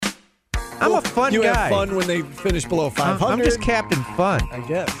I'm a fun you guy. You have fun when they finish below 500. I'm just Captain Fun. I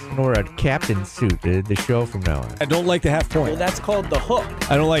guess. Or a captain suit, the show from now on. I don't like the half point. Well, that's called the hook.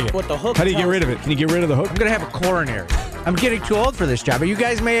 I don't like it. What the hook How do you get tells rid of it? Can you get rid of the hook? I'm going to have a coronary. I'm getting too old for this job, but you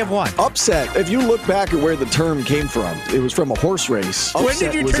guys may have won. Upset. If you look back at where the term came from, it was from a horse race. When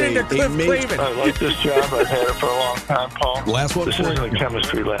did you turn into Cliff Clavin? I like this job. I've had it for a long time, Paul. Last one This for isn't a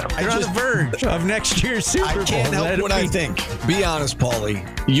chemistry lab. You're on the verge of next year's Super Bowl. I can't help what I think. Be honest, Paulie.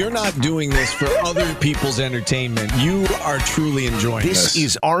 You're not doing this for other people's entertainment. You are truly enjoying this. This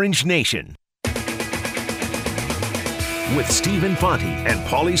is Orange Nation with Stephen Fonte and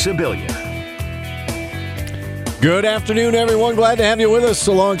Paulie Sibilia. Good afternoon, everyone. Glad to have you with us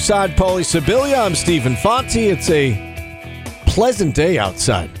alongside Paulie Sibilia. I'm Stephen Fonte. It's a pleasant day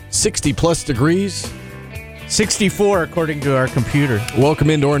outside. 60-plus degrees. 64, according to our computer. Welcome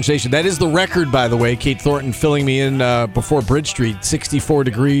into Orange Nation. That is the record, by the way. Kate Thornton filling me in before Bridge Street. 64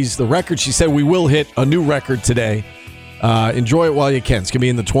 degrees. The record, she said we will hit a new record today. Enjoy it while you can. It's going to be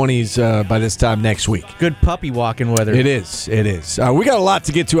in the 20s by this time next week. Good puppy walking weather. It is. It is. We got a lot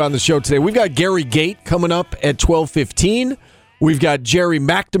to get to on the show today. We've got Gary Gate coming up at 12:15. We've got Jerry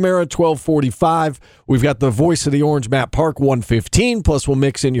McNamara, 12:45. We've got the voice of the Orange, Matt Park, 1:15. Plus, we'll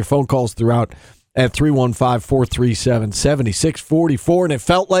mix in your phone calls throughout at 315-437-7644. And it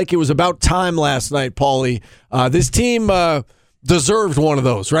felt like it was about time last night, Paulie. This team deserved one of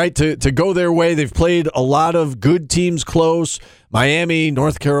those, right? To go their way. They've played a lot of good teams close. Miami,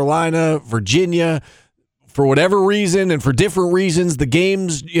 North Carolina, Virginia. For whatever reason and for different reasons, the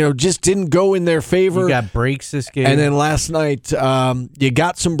games, just didn't go in their favor. You got breaks this game. And then last night, you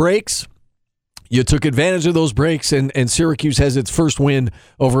got some breaks. You took advantage of those breaks, and Syracuse has its first win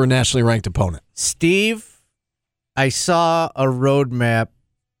over a nationally ranked opponent. Steve, I saw a roadmap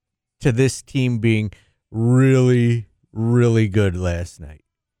to this team being really, really good last night.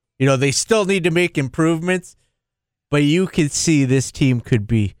 They still need to make improvements, but you could see this team could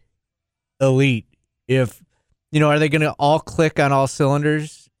be elite. If, are they going to all click on all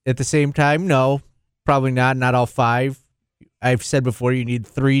cylinders at the same time? No, probably not all five. I've said before, you need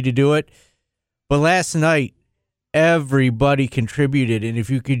 3 to do it. But last night, everybody contributed, and if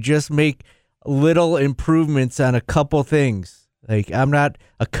you could just make little improvements on a couple things. Like, I'm not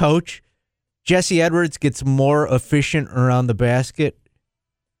a coach. Jesse Edwards gets more efficient around the basket,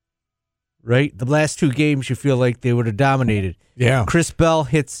 right? The last 2 games, you feel like they would have dominated. Yeah. Chris Bell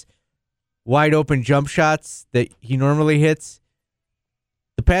hits wide open jump shots that he normally hits.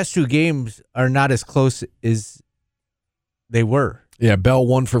 The past 2 games are not as close as they were. Yeah, Bell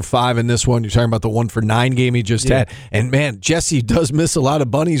 1 for 5 in this one. You're talking about the 1 for 9 game he just had. And, man, Jesse does miss a lot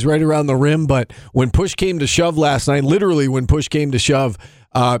of bunnies right around the rim, but when push came to shove last night, literally when push came to shove,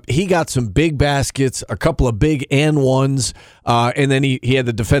 he got some big baskets, a couple of big and ones, and then he had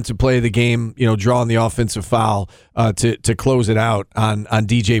the defensive play of the game, drawing the offensive foul to close it out on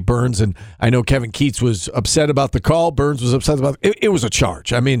DJ Burns. And I know Kevin Keats was upset about the call. Burns was upset about it. It was a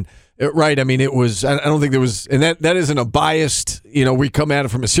charge. I mean, right. I mean, it was. I don't think there was, and that isn't a biased. We come at it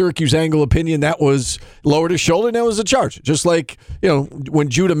from a Syracuse angle opinion. That was lowered his shoulder, and that was a charge. Just like when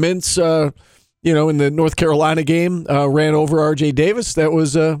Judah Mintz, in the North Carolina game, ran over R.J. Davis. That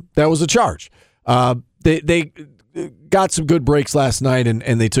was a charge. They got some good breaks last night, and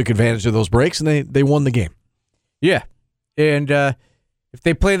they took advantage of those breaks, and they won the game. Yeah, and if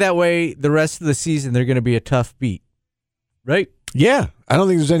they play that way the rest of the season, they're going to be a tough beat, right? Yeah, I don't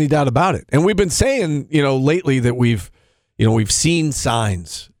think there's any doubt about it. And we've been saying, lately that we've seen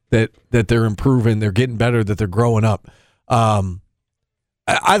signs that they're improving, they're getting better, that they're growing up. I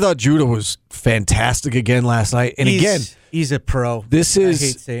thought Judah was fantastic again last night. And he's a pro. I hate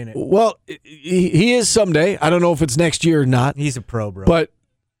saying it. Well, he is someday. I don't know if it's next year or not. He's a pro, bro. But,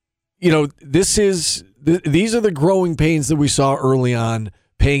 these are the growing pains that we saw early on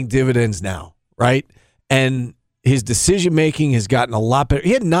paying dividends now, right? And his decision-making has gotten a lot better.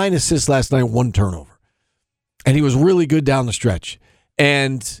 He had 9 assists last night, 1 turnover. And he was really good down the stretch.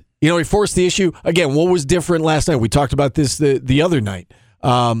 And, he forced the issue. Again, what was different last night? We talked about this the other night,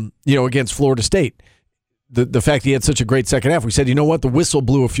 against Florida State. The fact he had such a great second half. We said, the whistle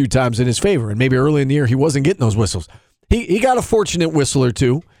blew a few times in his favor. And maybe early in the year he wasn't getting those whistles. He got a fortunate whistle or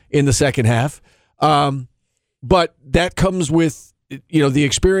two in the second half. But that comes with the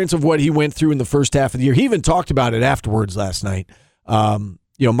experience of what he went through in the first half of the year. He even talked about it afterwards last night.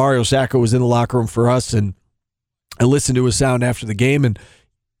 Mario Sacco was in the locker room for us, and I listened to his sound after the game. And,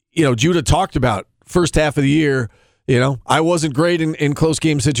 Judah talked about first half of the year, I wasn't great in close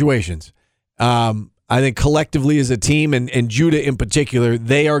game situations. I think collectively as a team, and Judah in particular,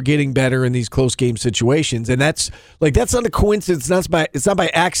 they are getting better in these close game situations, and that's not a coincidence. It's not by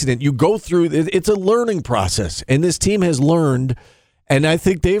accident. You go through. It's a learning process, and this team has learned, and I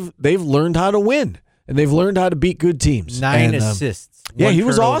think they've learned how to win, and they've learned how to beat good teams. 9 assists. Yeah, he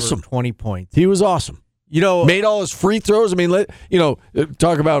was turnover, awesome. 20 points. He was awesome. Made all his free throws. I mean,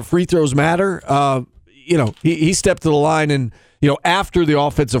 talk about free throws matter. He stepped to the line and. After the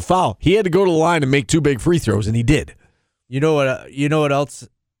offensive foul, he had to go to the line and make 2 big free throws, and he did. You know what else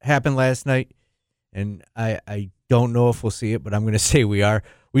happened last night? And I don't know if we'll see it, but I'm going to say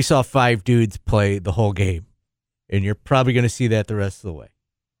we saw 5 dudes play the whole game, and you're probably going to see that the rest of the way.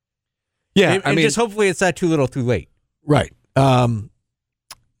 Yeah, and just hopefully it's not too little, too late. Right.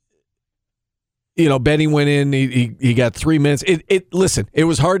 Benny went in. He got 3 minutes. Listen, it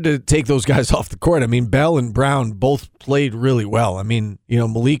was hard to take those guys off the court. I mean, Bell and Brown both played really well. I mean,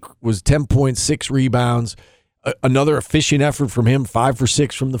 Malik was 10 points, 6 rebounds. Another efficient effort from him, 5 for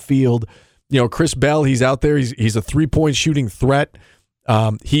 6 from the field. Chris Bell, he's out there. He's a 3-point shooting threat.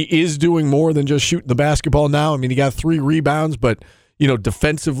 He is doing more than just shooting the basketball now. I mean, he got 3 rebounds, but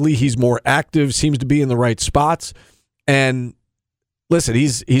defensively, he's more active. Seems to be in the right spots. And listen,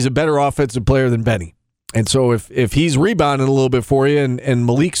 he's a better offensive player than Benny. And so if he's rebounding a little bit for you, and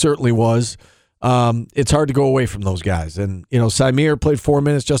Malik certainly was, it's hard to go away from those guys. And, Symir played 4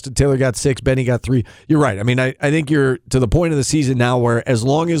 minutes. Justin Taylor got 6. Benny got 3. You're right. I mean, I think you're to the point of the season now where as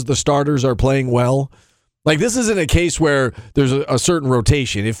long as the starters are playing well, like this isn't a case where there's a certain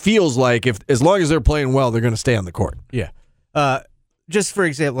rotation. It feels like as long as they're playing well, they're going to stay on the court. Yeah. Just for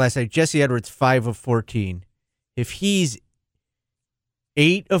example, last night, Jesse Edwards, 5 of 14. If he's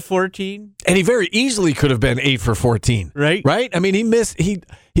 8 of 14, and he very easily could have been 8 for 14, right? I mean, he missed. He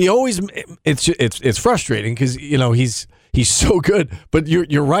always. It's frustrating because he's so good. But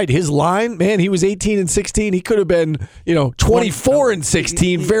you're right. His line, man, he was 18 and 16. He could have been 24 and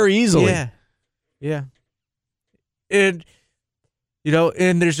 16 very easily. Yeah. And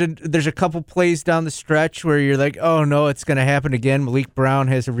and there's a couple plays down the stretch where you're like, oh no, it's going to happen again. Malik Brown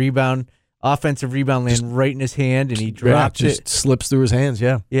has a rebound. Offensive rebound land right in his hand, and he drops it. Just slips through his hands,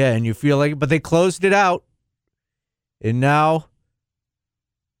 yeah. Yeah, and you feel like it. But they closed it out, and now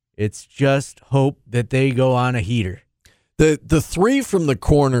it's just hope that they go on a heater. The 3 from the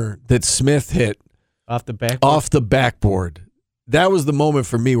corner that Smith hit off the backboard, that was the moment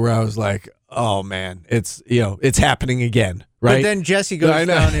for me where I was like, oh, man, it's happening again, right? But then Jesse goes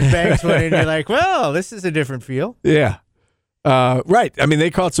down and bangs one, and you're like, well, this is a different feel. Yeah. Right. I mean,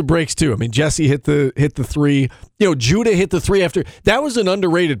 they caught some breaks too. I mean, Jesse hit the 3. Judah hit the 3 after. That was an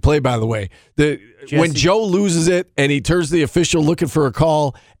underrated play, by the way. When Joe loses it and he turns to the official looking for a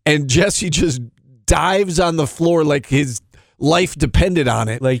call, and Jesse just dives on the floor like his life depended on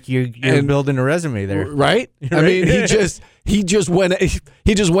it. Like you're building a resume there, right? I mean, he just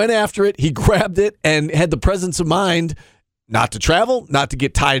went after it. He grabbed it and had the presence of mind. Not to travel, not to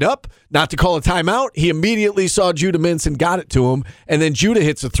get tied up, not to call a timeout. He immediately saw Judah Mintz and got it to him. And then Judah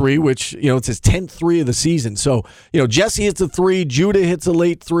hits a 3, which, it's his 10th 3 of the season. So, Jesse hits a 3. Judah hits a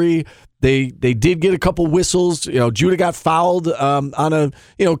late 3. They did get a couple whistles. Judah got fouled on a,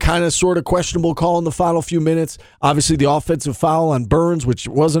 kind of sort of questionable call in the final few minutes. Obviously, the offensive foul on Burns, which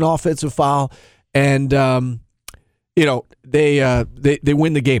was an offensive foul. And, they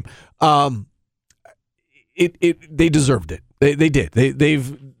win the game. They deserved it. They did.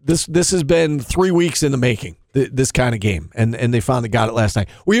 This has been 3 weeks in the making. This kind of game, and they finally got it last night.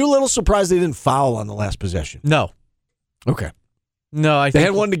 Were you a little surprised they didn't foul on the last possession? No. Okay. No, they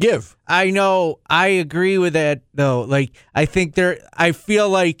had one to give. I know. I agree with that though. Like I feel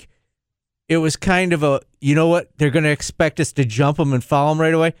like it was kind of a. You know what? They're going to expect us to jump them and foul them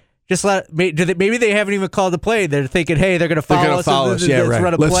right away. Just maybe they haven't even called the play. They're thinking, hey, they're going to foul us. Yeah, right.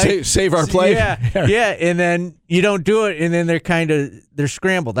 Run a play. Let's save our play. Yeah, and then you don't do it, and then they're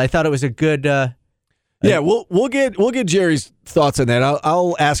scrambled. I thought it was a good. We'll get Jerry's thoughts on that.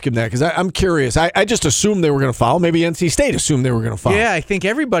 I'll ask him that because I'm curious. I just assumed they were going to foul. Maybe NC State assumed they were going to foul. Yeah, I think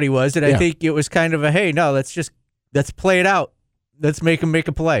everybody was, and I think it was kind of a hey, no, let's play it out. Let's make them make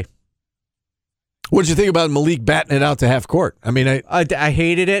a play. What did you think about Malik batting it out to half court? I mean, I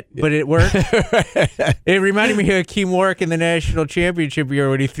hated it, but it worked. It reminded me of Hakeem Warwick in the national championship year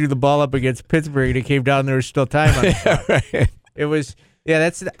when he threw the ball up against Pittsburgh and he came down. There was still time on the clock. Right. It was,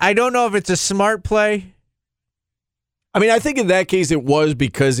 I don't know if it's a smart play. I mean, I think in that case it was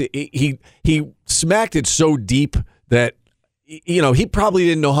because he smacked it so deep that he probably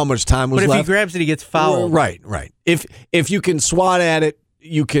didn't know how much time was left. But if he grabs it, he gets fouled. Right. If you can swat at it,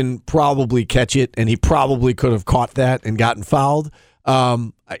 you can probably catch it, and he probably could have caught that and gotten fouled.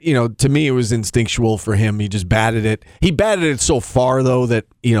 To me, it was instinctual for him. He just batted it. He batted it so far, though, that,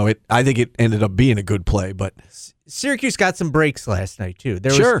 I think it ended up being a good play. But Syracuse got some breaks last night, too.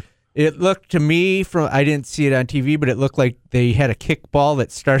 Sure. It looked to me, I didn't see it on TV, but it looked like they had a kick ball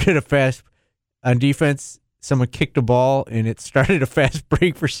that started a fast on defense. Someone kicked a ball, and it started a fast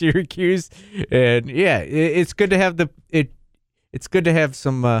break for Syracuse. And, yeah, it's good to have it's good to have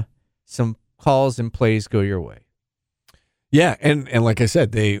some calls and plays go your way. Yeah, and like I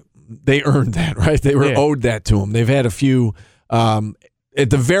said, they earned that, right? They were owed that to them. They've had a few, at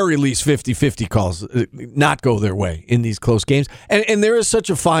the very least, 50-50 calls not go their way in these close games. And there is such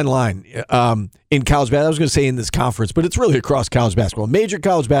a fine line in college basketball. I was going to say in this conference, but it's really across college basketball. Major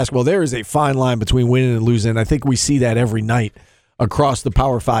college basketball, there is a fine line between winning and losing. I think we see that every night across the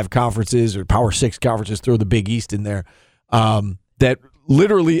Power 5 conferences or Power 6 conferences, throw the Big East in there, that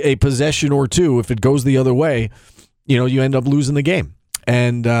literally a possession or two, if it goes the other way, you end up losing the game.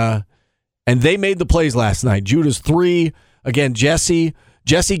 And they made the plays last night. Judah's 3, again, Jesse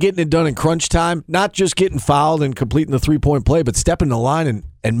getting it done in crunch time, not just getting fouled and completing the 3-point play, but stepping the line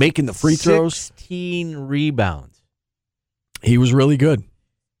and making the free throws. 16 rebounds. He was really good.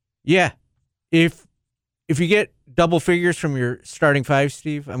 Yeah. If you get double figures from your starting 5,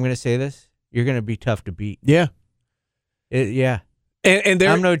 Steve, I'm going to say this, you're going to be tough to beat. Yeah. Yeah. And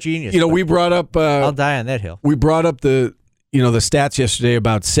I'm no genius. We brought up. I'll die on that hill. We brought up the stats yesterday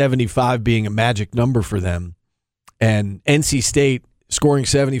about 75 being a magic number for them, and NC State scoring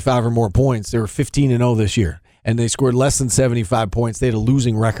 75 or more points. They were 15-0 this year, and they scored less than 75 points. They had a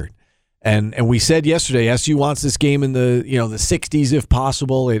losing record, and we said yesterday SU wants this game in the the 60s if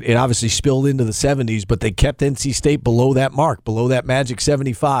possible. It obviously spilled into the 70s, but they kept NC State below that mark, below that magic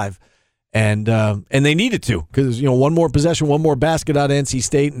 75. And they needed to, because one more possession, one more basket out of NC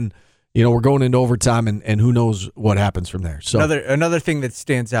State, and we're going into overtime, and who knows what happens from there. So another thing that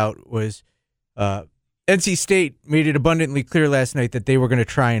stands out was NC State made it abundantly clear last night that they were going to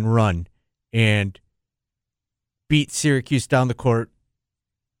try and run and beat Syracuse down the court,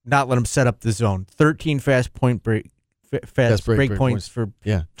 not let them set up the zone. 13 fast break points for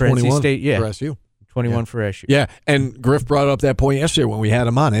NC State. For SU. 21 for SU. Yeah, and Griff brought up that point yesterday when we had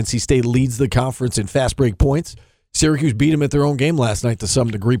him on. NC State leads the conference in fast break points. Syracuse beat them at their own game last night to some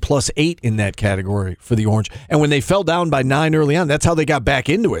degree, +8 in that category for the Orange. And when they fell down by 9 early on, that's how they got back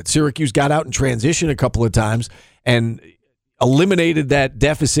into it. Syracuse got out in transition a couple of times and eliminated that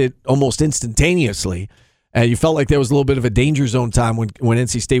deficit almost instantaneously. You felt like there was a little bit of a danger zone time when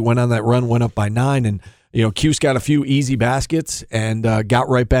NC State went on that run, went up by 9, and Cuse got a few easy baskets and got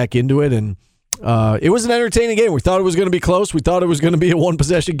right back into it. And it was an entertaining game. We thought it was going to be close. We thought it was going to be a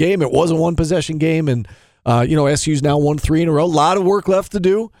one-possession game. It was a one-possession game, and SU's now won 3 in a row. A lot of work left to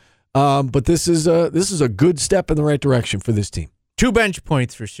do, but this is a good step in the right direction for this team. 2 bench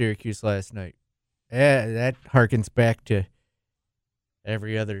points for Syracuse last night. Yeah, that harkens back to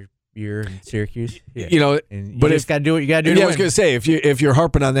every other year in Syracuse. Yeah. And you just got to do what you got to do. Yeah, I was going to say, if you're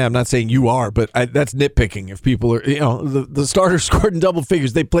harping on that, I'm not saying you are, but that's nitpicking. If people are, the starters scored in double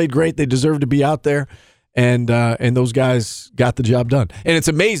figures. They played great. They deserve to be out there, and those guys got the job done. And it's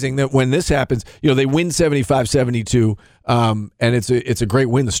amazing that when this happens, they win 75-72, and it's a great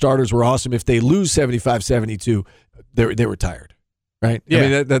win. The starters were awesome. If they lose 75-72, they were tired. Right? Yeah.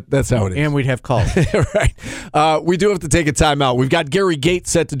 I mean, that's how it is. And we'd have calls. Right. We do have to take a timeout. We've got Gary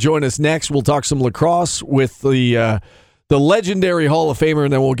Gates set to join us next. We'll talk some lacrosse with the legendary Hall of Famer,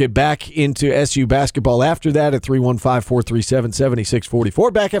 and then we'll get back into SU basketball after that at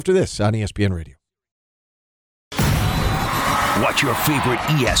 315-437-7644. Back after this on ESPN Radio. Watch your favorite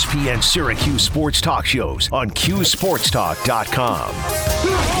ESPN Syracuse sports talk shows on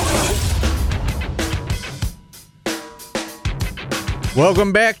QSportsTalk.com.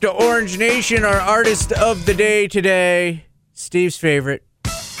 Welcome back to Orange Nation. Our artist of the day today, Steve's favorite,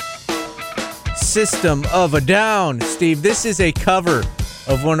 System of a Down. Steve, this is a cover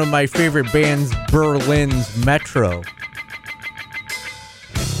of one of my favorite bands, Berlin's Metro.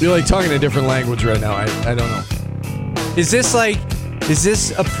 You're like talking a different language right now. I don't know. Is this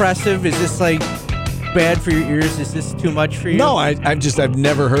oppressive? Is this like bad for your ears? Is this too much for you? No, I've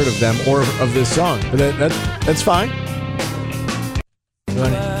never heard of them or of this song. But that's fine.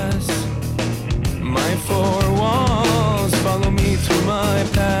 My 4 walls follow me through my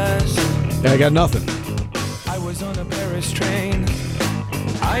past. Yeah, I got nothing. I was on a Paris train.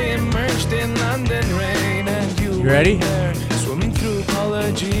 I immersed in London rain, and you ready? Were there, swimming through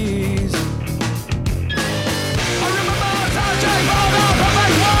apologies. I remember how Jay called out the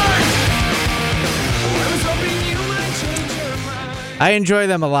right words. I was hoping you might change your mind. I enjoy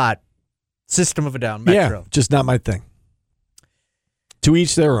them a lot. System of a Down, Metro. Yeah, just not my thing. to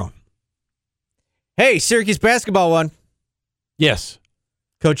each their own. Hey, Syracuse basketball won. Yes.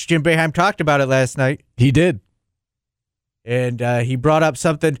 Coach Jim Boeheim talked about it last night. He did. And he brought up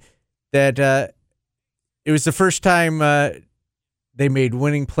something that it was the first time they made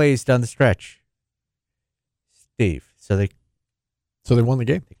winning plays down the stretch. Steve. So they won the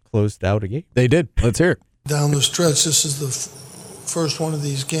game. They closed out a game. They did. Let's hear it. Down the stretch, this is the first one of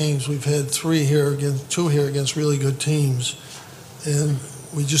these games. We've had two here against really good teams, and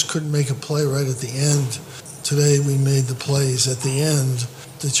we just couldn't make a play right at the end. Today we made the plays at the end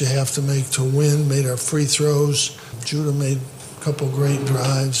that you have to make to win, made our free throws. Judah made a couple great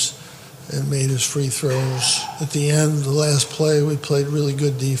drives and made his free throws. At the end, the last play, we played really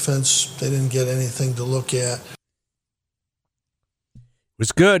good defense. They didn't get anything to look at. It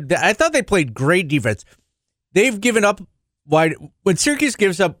was good. I thought they played great defense. They've given up wide. When Syracuse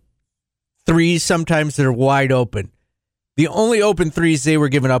gives up threes, sometimes they're wide open. The only open threes they were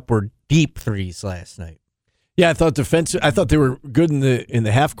giving up were deep threes last night. Yeah, I thought they were good in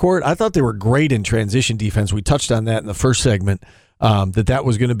the half court. I thought they were great in transition defense. We touched on that in the first segment. That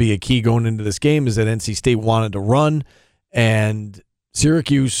was going to be a key going into this game, is that NC State wanted to run, and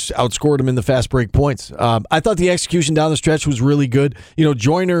Syracuse outscored them in the fast break points. I thought the execution down the stretch was really good.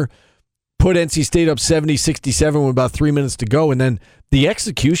 Joyner put NC State up 70-67 with about 3 minutes to go, and then the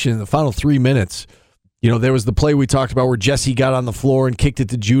execution in the final 3 minutes. There was the play we talked about where Jesse got on the floor and kicked it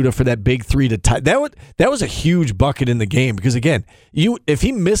to Judah for that big three to tie. That was a huge bucket in the game because, again, if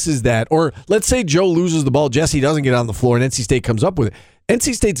he misses that, or let's say Joe loses the ball, Jesse doesn't get on the floor, and NC State comes up with it.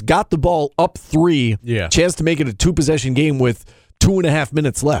 NC State's got the ball up 3, chance to make it a 2-possession game with 2.5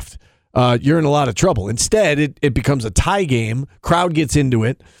 minutes left. You're in a lot of trouble. Instead, it becomes a tie game. Crowd gets into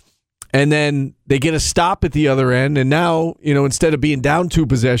it, and then they get a stop at the other end, and now, instead of being down 2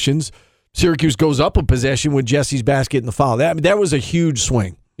 possessions, Syracuse goes up a possession with Jesse's basket and the foul. That was a huge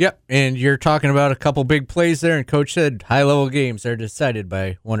swing. Yep, and you're talking about a couple big plays there, and Coach said high-level games are decided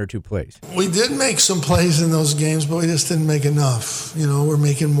by 1 or 2 plays. We did make some plays in those games, but we just didn't make enough. We're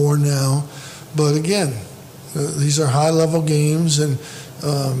making more now. But again, these are high-level games, and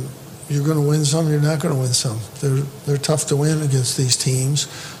you're going to win some, you're not going to win some. They're tough to win against these teams,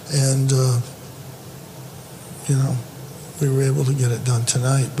 and we were able to get it done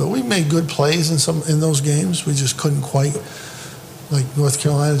tonight. But we made good plays in those games. We just couldn't quite, like North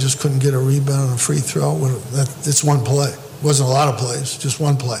Carolina, just couldn't get a rebound on a free throw. It's one play. It wasn't a lot of plays, just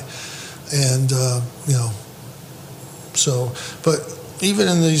one play. And, but even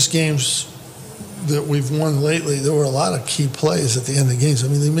in these games that we've won lately, there were a lot of key plays at the end of the games. I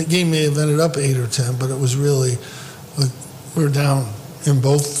mean, the game may have ended up 8 or 10, but it was really, we were down in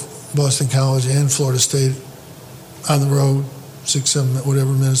both Boston College and Florida State on the road, 6, 7,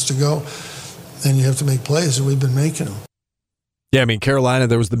 whatever minutes to go, and you have to make plays, and we've been making them. Yeah, I mean, Carolina,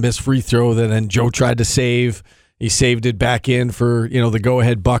 there was the missed free throw that then Joe tried to save. He saved it back in for, the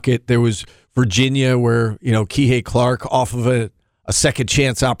go-ahead bucket. There was Virginia where, Kihei Clark off of a second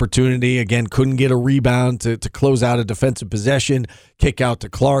chance opportunity, again, couldn't get a rebound to close out a defensive possession, kick out to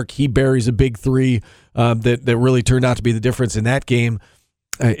Clark. He buries a big 3 that really turned out to be the difference in that game.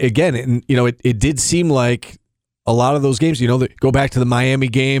 Again, and, it did seem like a lot of those games, go back to the Miami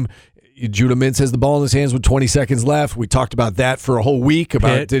game. Judah Mintz has the ball in his hands with 20 seconds left. We talked about that for a whole week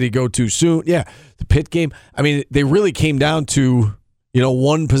about did he go too soon? Yeah, the Pitt game. I mean, they really came down to,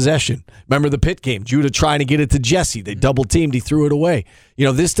 one possession. Remember the Pitt game? Judah trying to get it to Jesse. They double teamed. He threw it away.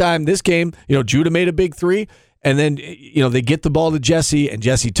 This game, Judah made a big 3, and then, they get the ball to Jesse, and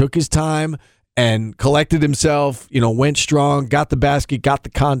Jesse took his time and collected himself, went strong, got the basket, got the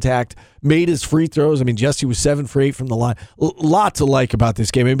contact, made his free throws. I mean, Jesse was 7 for 8 from the line. Lot to like about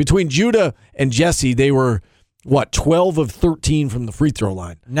this game. I mean, between Judah and Jesse, they were, 12 of 13 from the free throw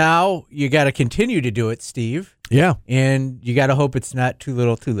line. Now you got to continue to do it, Steve. Yeah. And you got to hope it's not too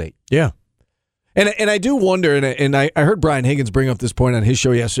little too late. Yeah. And I do wonder, and I heard Brian Higgins bring up this point on his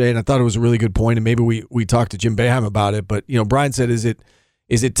show yesterday, and I thought it was a really good point, and maybe we talked to Jim Boeheim about it, but, Brian said, is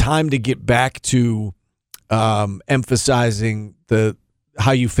it time to get back to emphasizing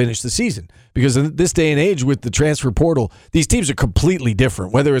how you finish the season? Because in this day and age with the transfer portal, these teams are completely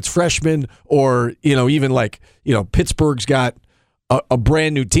different, whether it's freshmen or, even like, Pittsburgh's got a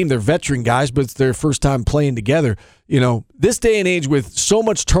brand new team. They're veteran guys, but it's their first time playing together. This day and age with so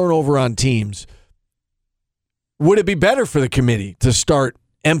much turnover on teams, would it be better for the committee to start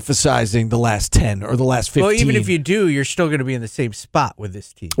emphasizing the last 10 or the last 15? Well, even if you do, you're still going to be in the same spot with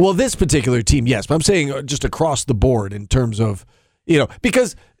this team. Well, this particular team, yes. But I'm saying just across the board in terms of,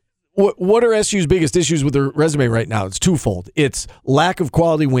 because what are SU's biggest issues with their resume right now? It's twofold. It's lack of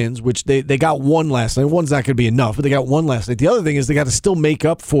quality wins, which they got one last night. One's not going to be enough, but they got one last night. The other thing is they got to still make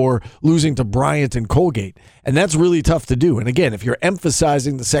up for losing to Bryant and Colgate, and that's really tough to do. And again, if you're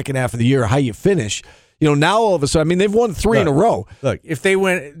emphasizing the second half of the year, how you finish, now all of a sudden, I mean, they've won 3 in a row. Look, if they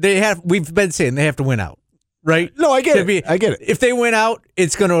win, we've been saying they have to win out. Right? No, I get it. I get it. If they win out,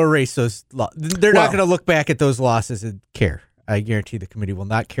 it's going to erase those. They're not going to look back at those losses and care. I guarantee the committee will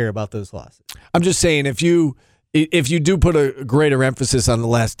not care about those losses. I'm just saying, if you do put a greater emphasis on the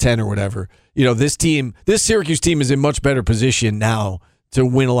last 10 or whatever, this Syracuse team is in much better position now to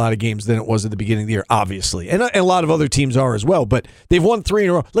win a lot of games than it was at the beginning of the year, obviously, and a lot of other teams are as well. But they've won 3 in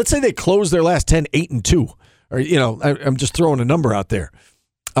a row. Let's say they close their last 10 8-2, or I'm just throwing a number out there.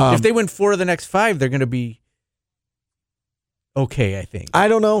 If they win 4 of the next 5, they're going to be okay, I think. I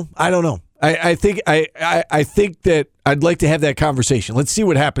don't know. I think that I'd like to have that conversation. Let's see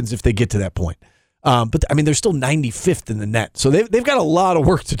what happens if they get to that point. But I mean, they're still 95th in the net, so they've got a lot of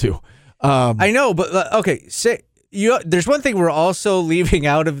work to do. I know, but okay. There's one thing we're also leaving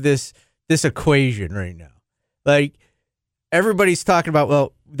out of this equation right now. Like, everybody's talking about,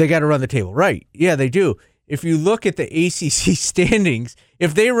 well, they got to run the table, right? Yeah, they do. If you look at the ACC standings,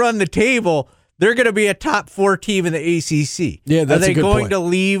 if they run the table, they're going to be a top 4 team in the ACC. Yeah, that's a good point. Are they going to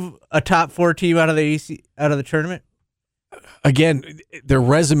leave a top 4 team out of the tournament? Again, their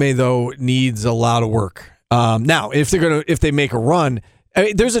resume though needs a lot of work. Now, if they make a run,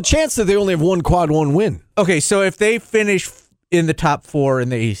 there's a chance that they only have one quad 1 win. Okay, so if they finish in the top 4 in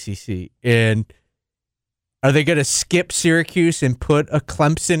the ACC, and are they going to skip Syracuse and put a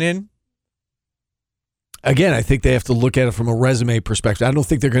Clemson in? Again, I think they have to look at it from a resume perspective. I don't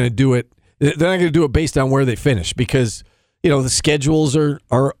think they're going to do it. They're not going to do it based on where they finish because, the schedules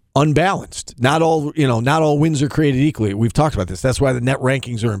are unbalanced. Not all wins are created equally. We've talked about this. That's why the net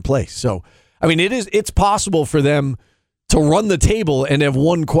rankings are in place. So, I mean, it's possible for them to run the table and have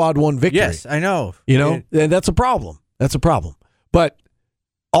one quad 1 victory. Yes, I know. And that's a problem. But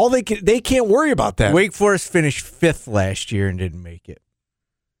they can't worry about that. Wake Forest finished 5th last year and didn't make it.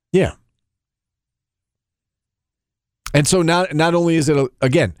 Yeah. And so not only is it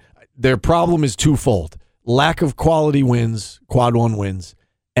again, their problem is twofold: lack of quality wins, quad 1 wins,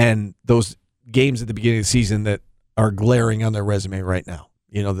 and those games at the beginning of the season that are glaring on their resume right now.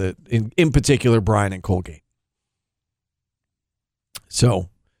 In particular, Bryant and Colgate. So,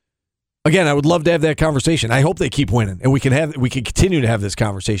 again, I would love to have that conversation. I hope they keep winning, and we can continue to have this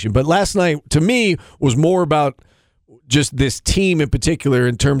conversation. But last night, to me, was more about just this team in particular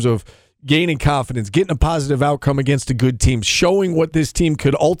in terms of gaining confidence, getting a positive outcome against a good team, showing what this team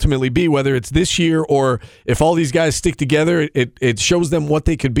could ultimately be, whether it's this year or if all these guys stick together, it shows them what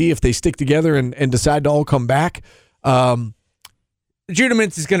they could be if they stick together and decide to all come back. Judah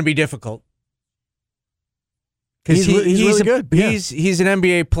Mintz is going to be difficult. He's really good. Yeah. He's an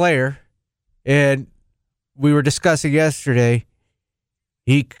NBA player, and we were discussing yesterday,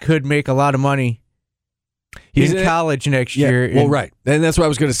 he could make a lot of money in college next year. Well, right. And that's what I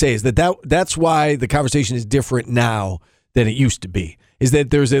was going to say is that's why the conversation is different now than it used to be. Is that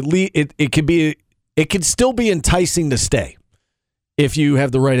there's at least it could still be enticing to stay if you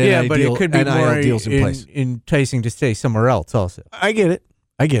have the right NIL, but it could be more deals in place. Enticing to stay somewhere else also. I get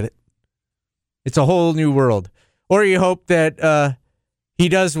it. It's a whole new world. Or you hope that he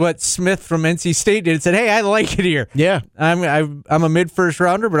does what Smith from NC State did and said, "Hey, I like it here. Yeah, I'm a mid-first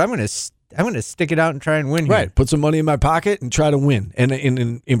rounder, but I'm going to stick it out and try and win here. Right, put some money in my pocket and try to win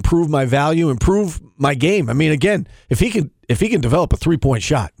and improve my value, improve my game. I mean, again, if he can develop a 3-point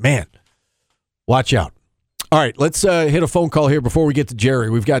shot, man, watch out. All right, let's hit a phone call here before we get to Jerry.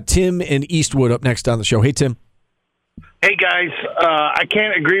 We've got Tim in Eastwood up next on the show. Hey, Tim. Hey, guys. I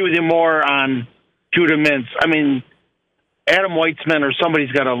can't agree with you more on Judah Mintz. I mean, Adam Weitzman or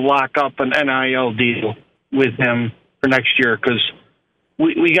somebody's got to lock up an NIL deal with him for next year because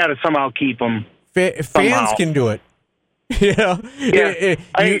we got to somehow keep him. Fans can do it. You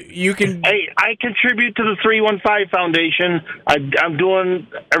can. Hey, I contribute to the 315 Foundation. I'm doing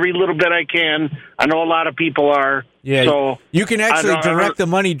every little bit I can. I know a lot of people are. Yeah. So you can actually direct the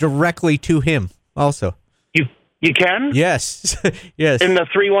money directly to him. Also, you can. Yes. Yes. In the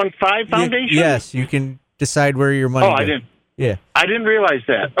 315 Foundation. Yes, you can decide where your money. I didn't. Yeah. I didn't realize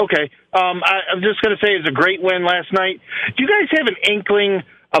that. Okay. I'm just going to say it's a great win last night. Do you guys have an inkling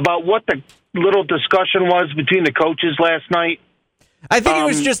about what the little discussion was between the coaches last night? I think it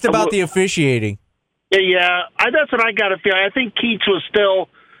was just about the officiating. Yeah, that's what I got to feel. I think Keats was still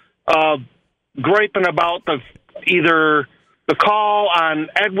griping about either the call on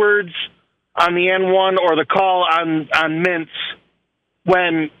Edwards on the N1 or the call on Mintz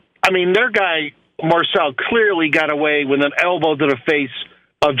when I mean, their guy, Marcel, clearly got away with an elbow to the face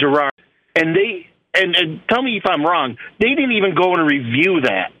of Girard. And tell me if I'm wrong, they didn't even go and review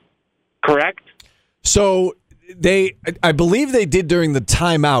that, correct? So I believe they did during the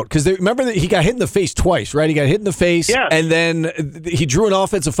timeout, because remember that he got hit in the face twice, right? He got hit in the face, yes. And then he drew an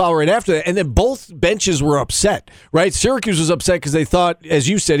offensive foul right after that, and then both benches were upset, right? Syracuse was upset because they thought, as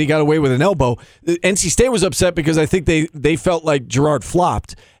you said, he got away with an elbow. NC State was upset because I think they felt like Girard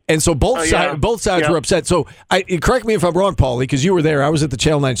flopped. And so both sides were upset. So correct me if I'm wrong, Paulie, because you were there. I was at the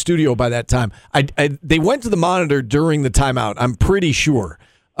Channel 9 studio by that time. They went to the monitor during the timeout, I'm pretty sure,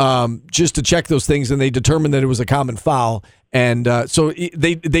 just to check those things, and they determined that it was a common foul. And so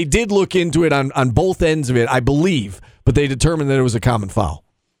they did look into it on both ends of it, I believe, but they determined that it was a common foul.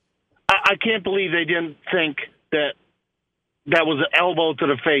 I can't believe they didn't think that was an elbow to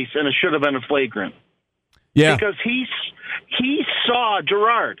the face and it should have been a flagrant. Yeah. Because he saw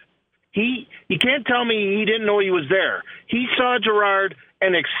Girard. You can't tell me he didn't know he was there. He saw Girard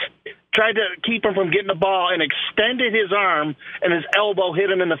and tried to keep him from getting the ball and extended his arm, and his elbow hit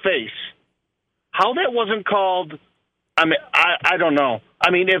him in the face. How that wasn't called, I mean, I don't know.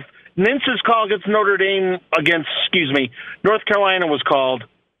 I mean, if Nintz's call against North Carolina was called,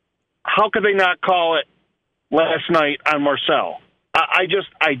 how could they not call it last night on Marcel?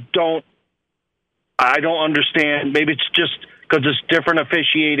 I don't understand. Maybe it's just because it's different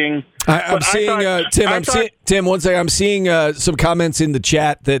officiating. I'm seeing some comments in the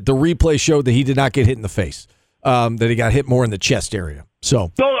chat that the replay showed that he did not get hit in the face, that he got hit more in the chest area.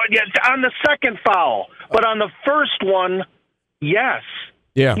 So yeah, on the second foul, but on the first one, yes.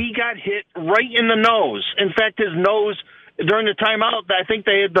 Yeah. He got hit right in the nose. In fact, his nose, during the timeout, I think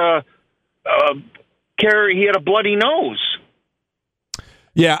they had he had a bloody nose.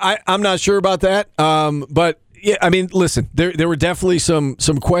 Yeah, I'm not sure about that, but yeah, I mean, listen, there were definitely some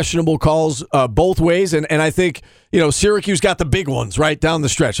questionable calls both ways, and I think Syracuse got the big ones right down the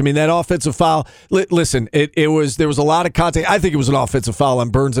stretch. I mean, that offensive foul. Listen, there was a lot of contact. I think it was an offensive foul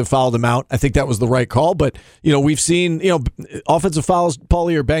on Burns that fouled him out. I think that was the right call, but we've seen offensive fouls,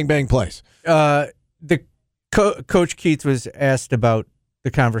 Paulie, are bang bang plays. Coach Keats was asked about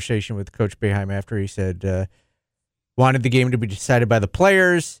the conversation with Coach Boeheim after he said. Wanted the game to be decided by the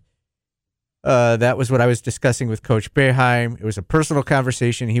players. That was what I was discussing with Coach Boeheim. It was a personal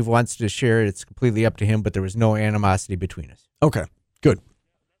conversation. He wants to share it. It's completely up to him, but there was no animosity between us. Okay, good.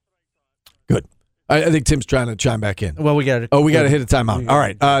 I think Tim's trying to chime back in. Well, we got to hit a timeout. All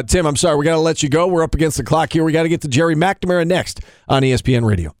right, Tim, I'm sorry. We got to let you go. We're up against the clock here. We got to get to Jerry McNamara next on ESPN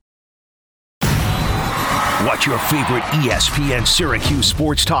Radio. Watch your favorite ESPN Syracuse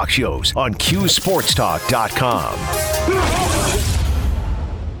sports talk shows on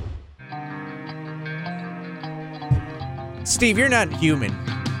QSportsTalk.com. Steve, you're not human.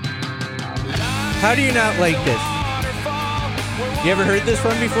 How do you not like this? You ever heard this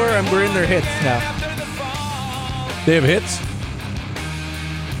one before? We're in their hits now. They have hits?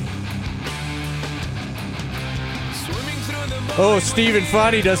 Oh, Stephen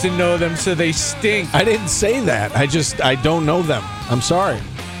Fonte doesn't know them, so they stink. I didn't say that. I don't know them. I'm sorry.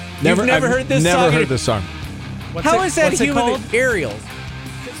 You've never heard this song? Never heard this song. How is that human with Aerials?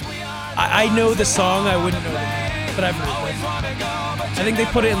 I know the song. I wouldn't know the name, but I've heard it. I think they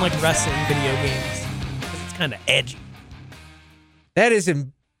put it in like wrestling video games because it's kind of edgy. That is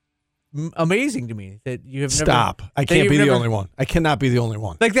amazing to me that you have Stop. never... I can't be the only one. I cannot be the only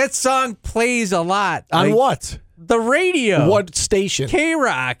one. Like, that song plays a lot. On what? The radio. What station?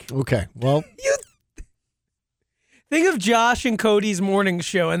 K-Rock. Okay, well... Think of Josh and Cody's morning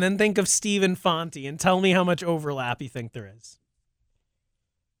show and then think of Stephen Fonte and tell me how much overlap you think there is.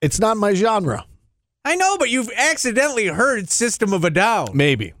 It's not my genre. I know, but you've accidentally heard System of a Down.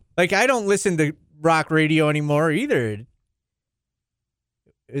 Maybe. Like, I don't listen to rock radio anymore either.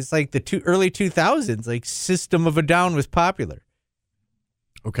 It's like the early 2000s. Like, System of a Down was popular.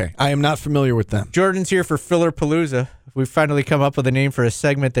 Okay, I am not familiar with them. Jordan's here for Filler Palooza. We've finally come up with a name for a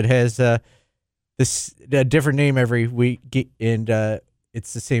segment that has a different name every week, and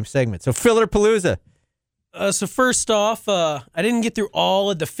it's the same segment. So Filler Palooza. So first off, I didn't get through all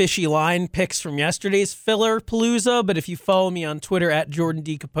of the fishy line picks from yesterday's Filler Palooza, but if you follow me on Twitter at Jordan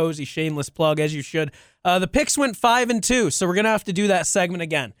D. Capozzi, shameless plug, as you should, the picks went 5-2, so we're going to have to do that segment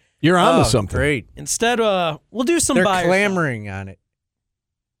again. You're on to something. Great. Instead, we'll do some They're buy clamoring on it.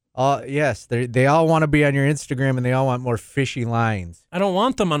 Yes, they all want to be on your Instagram, and they all want more fishy lines. I don't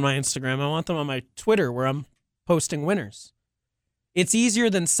want them on my Instagram. I want them on my Twitter, where I'm posting winners. It's easier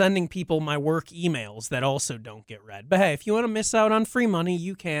than sending people my work emails that also don't get read. But hey, if you want to miss out on free money,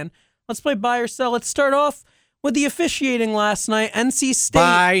 you can. Let's play buy or sell. Let's start off with the officiating last night. NC State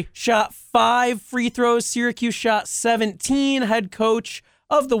Bye. shot 5 free throws. Syracuse shot 17. Head coach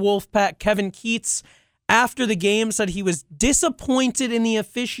of the Wolfpack, Kevin Keatts, after the game said he was disappointed in the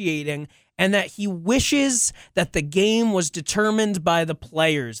officiating and that he wishes that the game was determined by the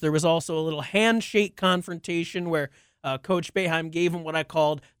players. There was also a little handshake confrontation where Coach Boeheim gave him what I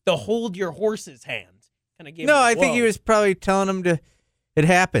called the hold your horse's hand. Kind of gave him a I think whoa. he was probably telling him to. It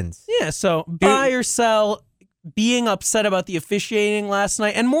happens. Yeah, so buy or sell being upset about the officiating last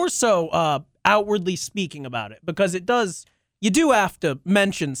night, and more so outwardly speaking about it, because you do have to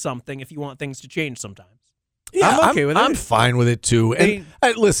mention something if you want things to change sometimes. Yeah, I'm okay with it. I'm fine with it too. And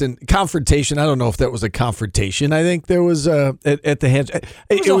listen, confrontation. I don't know if that was a confrontation. I think there was at the hand.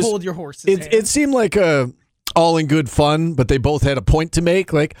 It was hold your horse's hand. It seemed like all in good fun, but they both had a point to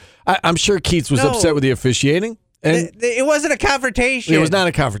make. Like I'm sure Keatts was upset with the officiating, and It wasn't a confrontation. it was not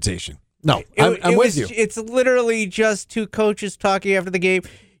a confrontation. No, I'm with you. It's literally just two coaches talking after the game.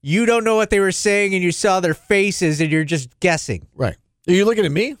 You don't know what they were saying, and you saw their faces, and you're just guessing. Right. Are you looking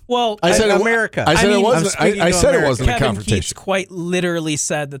at me? Well, I said America. I said I mean, it wasn't. I'm speaking I to said it America. wasn't a Kevin confrontation. Keatts quite literally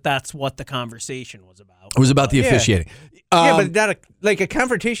said that that's what the conversation was about. It was about the Yeah. officiating. Yeah, but not a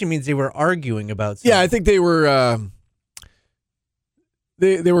confrontation means they were arguing about something. Yeah, I think they were.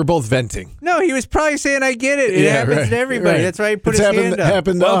 They were both venting. No, he was probably saying, I get it. It happens to everybody. right. That's why he put It's his happened, hand up.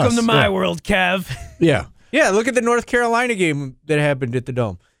 happened to Welcome us. to my world, Kev. Yeah. Yeah, look at the North Carolina game that happened at the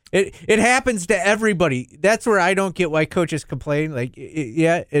Dome. It happens to everybody. That's where I don't get why coaches complain. Like,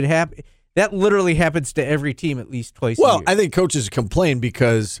 it happened. That literally happens to every team at least twice a Well, year. I think coaches complain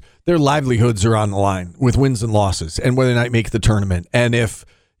because their livelihoods are on the line with wins and losses and whether or not you make the tournament. And if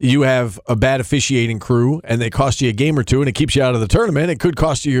you have a bad officiating crew and they cost you a game or two and it keeps you out of the tournament, it could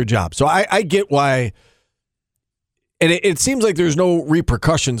cost you your job. So I get why. And it seems like there's no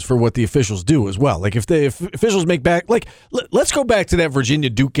repercussions for what the officials do as well. Like if officials make back, like let's go back to that Virginia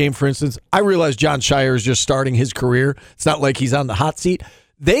Duke game, for instance. I realize John Shire is just starting his career. It's not like he's on the hot seat.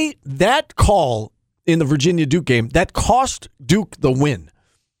 That call in the Virginia Duke game, that cost Duke the win.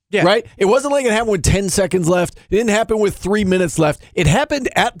 Yeah. Right? It wasn't like it happened with 10 seconds left. It didn't happen with 3 minutes left. It happened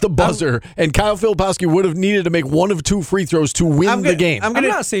at the buzzer, and Kyle Filipowski would have needed to make one of two free throws to win the game. I'm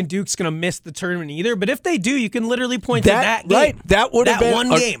not saying Duke's going to miss the tournament either, but if they do, you can literally point to that game. Right, that would have been one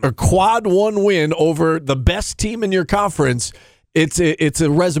game. a quad one win over the best team in your conference. It's a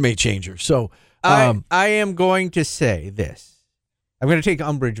resume changer. So I am going to say this. I'm going to take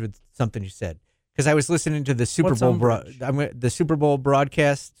umbrage with something you said because I was listening to the Super What's Bowl umbrage? the Super Bowl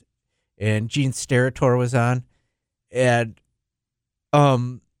broadcast, and Gene Steratore was on, and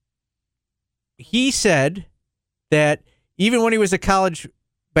he said that even when he was a college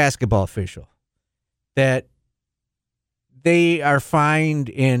basketball official, that they are fined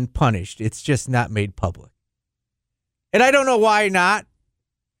and punished. It's just not made public. And I don't know why not.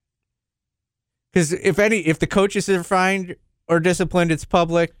 Because if the coaches are fined or disciplined, it's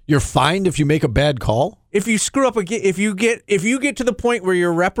public. you're fined if you make a bad call? If you screw up if you get to the point where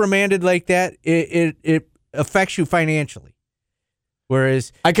you're reprimanded like that, it affects you financially.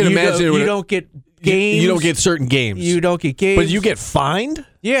 Whereas I can imagine you don't get games. You don't get certain games. You don't get games. But you get fined?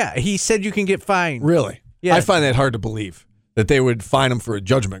 Yeah, he said you can get fined. Really? Yeah. I find that hard to believe that they would fine him for a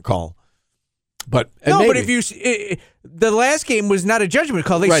judgment call. But No, maybe. but if you the last game was not a judgment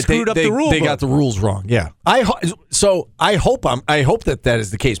call. They screwed up the rule. They book. got the rules wrong. Yeah. I hope that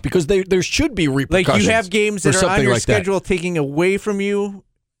is the case because there should be Like repercussions. you have games that for are on something your like that. schedule taking away from you,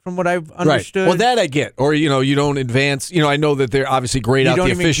 from what I've understood. Right. Well, that I get. Or you don't advance. I know that they're obviously grayed You out don't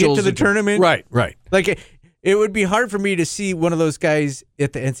the even officials get to the tournament. Right. Right. Like it would be hard for me to see one of those guys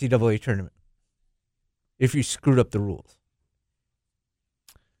at the NCAA tournament if you screwed up the rules.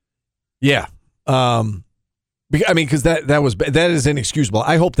 Yeah. Because that is inexcusable.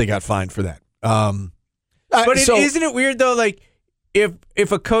 I hope they got fined for that. But isn't it weird though? Like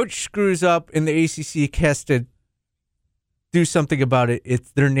if a coach screws up and the ACC has to do something about it,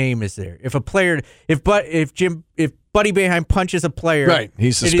 it's their name is there. If a player, if Buddy Boeheim punches a player, right,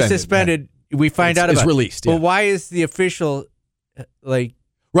 he's and suspended. We find out about it's released. it. Yeah. But why is the official like?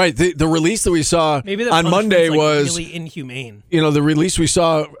 Right, the release that we saw Maybe the on Monday punishment's, was really inhumane. the release we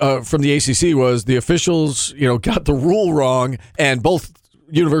saw from the ACC was the officials, got the rule wrong, and both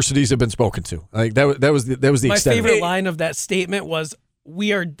universities have been spoken to. Like that was the My extent. favorite of it. line of that statement was,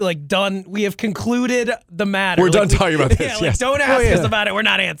 "We are done. We have concluded the matter. We're done talking about this, Yeah, yes. don't ask us about it. We're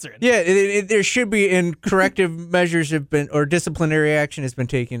not answering." Yeah, there should be, and corrective measures have been, or disciplinary action has been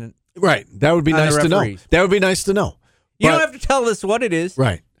taken. Right, that would be On the nice to know. referees. That would be nice to know. You But- don't have to tell us what it is.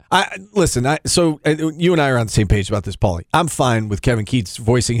 Right. Listen, you and I are on the same page about this, Paulie. I'm fine with Kevin Keatts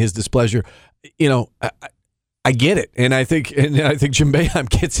voicing his displeasure. I get it, and I think Jim Boeheim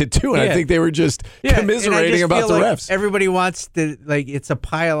gets it too, and I think they were just commiserating about the refs. Everybody wants to it's a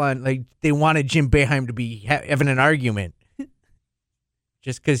pile on. Like they wanted Jim Boeheim to be having an argument,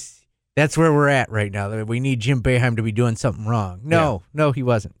 just because that's where we're at right now. We need Jim Boeheim to be doing something wrong. No, he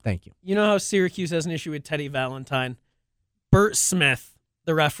wasn't. Thank you. You know how Syracuse has an issue with Teddy Valentine? Bert Smith,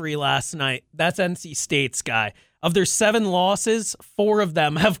 the referee last night, that's NC State's guy. Of their 7 losses, 4 of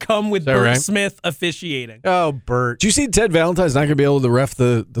them have come with Bert Smith officiating. Oh, Bert. Do you see Ted Valentine's not going to be able to ref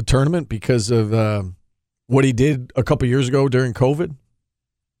the tournament because of what he did a couple years ago during COVID?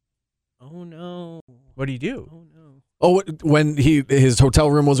 Oh, no. What did he do? Oh, no. Oh, when his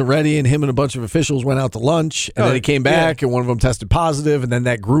hotel room wasn't ready and him and a bunch of officials went out to lunch, and then he came back and one of them tested positive, and then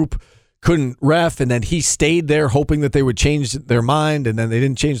that group couldn't ref, and then he stayed there hoping that they would change their mind, and then they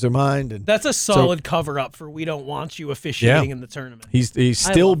didn't change their mind. And that's a solid cover-up for we don't want you officiating in the tournament. He's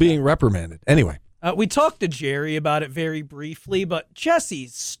still being reprimanded. Anyway. We talked to Jerry about it very briefly, but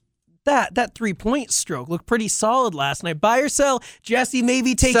Jesse's that 3-point stroke looked pretty solid last night. Buy or sell, Jesse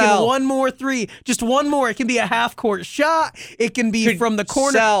maybe taking one more 3. Just one more. It can be a half-court shot. It can be from the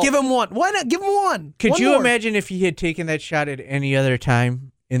corner. Give him one. Why not? Give him one. Could you imagine if he had taken that shot at any other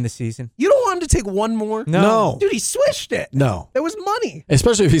time in the season? You don't want him to take one more? No. Dude, he switched it. No. It was money.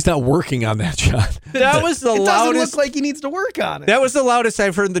 Especially if he's not working on that shot. That was the loudest. It doesn't look like he needs to work on it. That was the loudest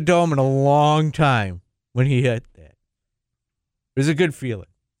I've heard in the Dome in a long time when he hit that. It was a good feeling.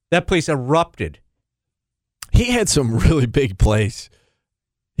 That place erupted. He had some really big plays.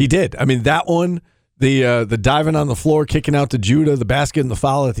 He did. I mean, that one, the diving on the floor, kicking out to Judah, the basket and the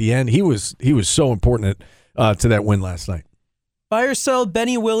foul at the end, he was so important to that win last night. Buy or sell,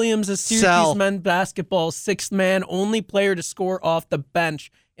 Benny Williams is Syracuse men's basketball's 6th man, only player to score off the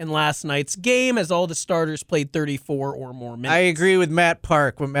bench in last night's game, as all the starters played 34 or more minutes. I agree with Matt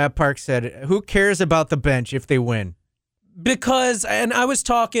Park. What Matt Park said, who cares about the bench if they win? Because, and I was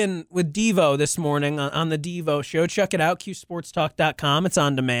talking with Devo this morning on the Devo show. Check it out, qsportstalk.com. It's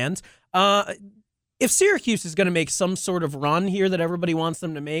on demand. If Syracuse is going to make some sort of run here that everybody wants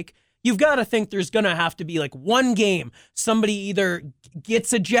them to make, you've got to think there's going to have to be like one game. Somebody either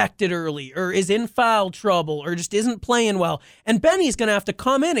gets ejected early or is in foul trouble or just isn't playing well. And Benny's going to have to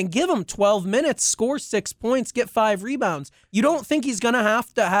come in and give him 12 minutes, score 6 points, get 5 rebounds. You don't think he's going to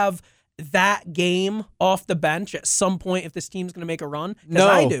have that game off the bench at some point if this team's going to make a run? No,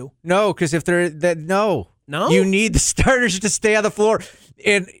 I do. No, because if they're that, no. You need the starters to stay on the floor.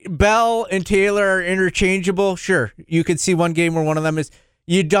 And Bell and Taylor are interchangeable. Sure, you could see one game where one of them is.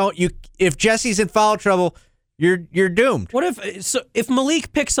 If Jesse's in foul trouble, you're doomed. What if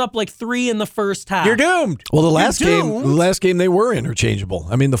Malik picks up like 3 in the first half? You're doomed. Well, the last game they were interchangeable.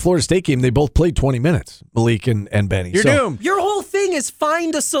 I mean, the Florida State game, they both played 20 minutes, Malik and Benny. You're doomed. Your whole thing is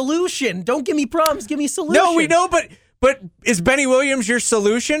find a solution. Don't give me problems, give me solutions. No, we know, but is Benny Williams your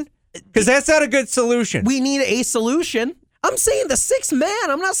solution? Because that's not a good solution. We need a solution. I'm saying the 6th man.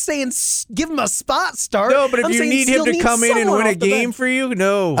 I'm not saying give him a spot start. No, but if you need him to come in and win a game for you,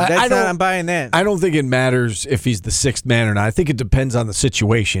 no, I'm buying that. I don't think it matters if he's the 6th man or not. I think it depends on the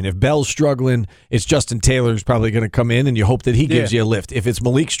situation. If Bell's struggling, it's Justin Taylor who's probably going to come in, and you hope that he gives you a lift. If it's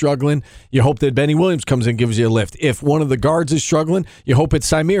Malik struggling, you hope that Benny Williams comes in and gives you a lift. If one of the guards is struggling, you hope it's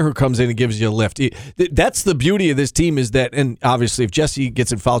Symir who comes in and gives you a lift. That's the beauty of this team is that, and obviously if Jesse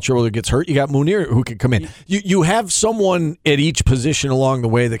gets in foul trouble or gets hurt, you got Munir who can come in. You have someone at each position along the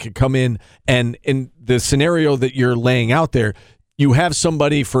way that could come in, and in the scenario that you're laying out there, you have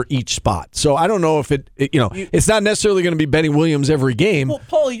somebody for each spot. So I don't know if it's not necessarily going to be Benny Williams every game. Well,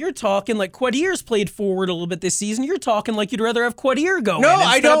 Paul, you're talking like Quadier's played forward a little bit this season. You're talking like you'd rather have Quadier go. No,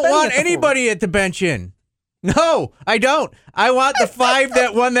 I don't want anybody at the bench in. No, I don't. I want the 5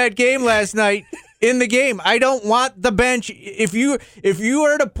 that won that game last night in the game. I don't want the bench. If you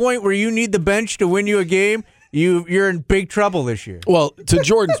are at a point where you need the bench to win you a game, you're in big trouble this year. Well, to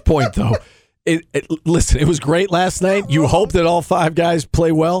Jordan's point, though, listen, it was great last night. You hope that all 5 guys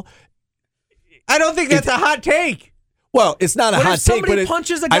play well. I don't think that's a hot take. Well, it's not a hot take, but somebody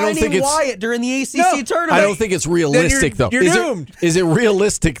punches a guy named Wyatt during the ACC tournament. I don't think it's realistic, though. You're doomed. Is it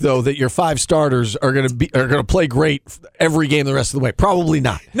realistic though that your 5 starters are going to play great every game the rest of the way? Probably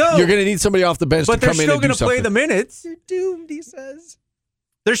not. No, you're going to need somebody off the bench to come in and do something. But they're still going to play the minutes. You're doomed, he says.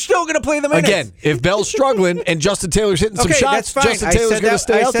 They're still going to play the minutes. Again, if Bell's struggling and Justin Taylor's hitting some shots, that's fine. Justin Taylor's going to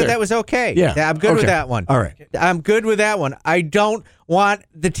stay out there. I said that was okay. Yeah, I'm good with that one. All right. I'm good with that one. I don't want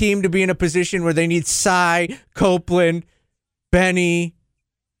the team to be in a position where they need Cy, Copeland, Benny.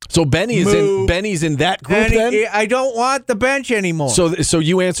 So Benny's in that group then? I don't want the bench anymore. So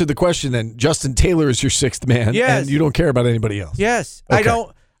you answered the question then. Justin Taylor is your 6th man, yes, and you don't care about anybody else. Yes. Okay.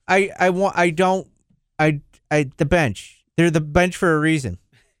 The bench. They're the bench for a reason.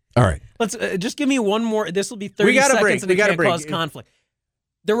 All right. Let's just give me one more. This will be 30 We got a seconds break. and We it got a can't break. cause conflict.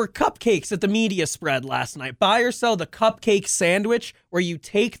 There were cupcakes at the media spread last night. Buy or sell the cupcake sandwich where you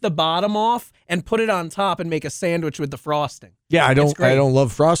take the bottom off and put it on top and make a sandwich with the frosting. Yeah, I It's great. don't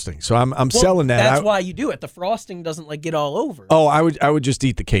love frosting, so I'm Well, selling that. That's why you do it. The frosting doesn't like get all over. Oh, I would just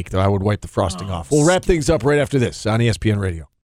eat the cake though. I would wipe the frosting off. We'll wrap things up right after this on ESPN Radio.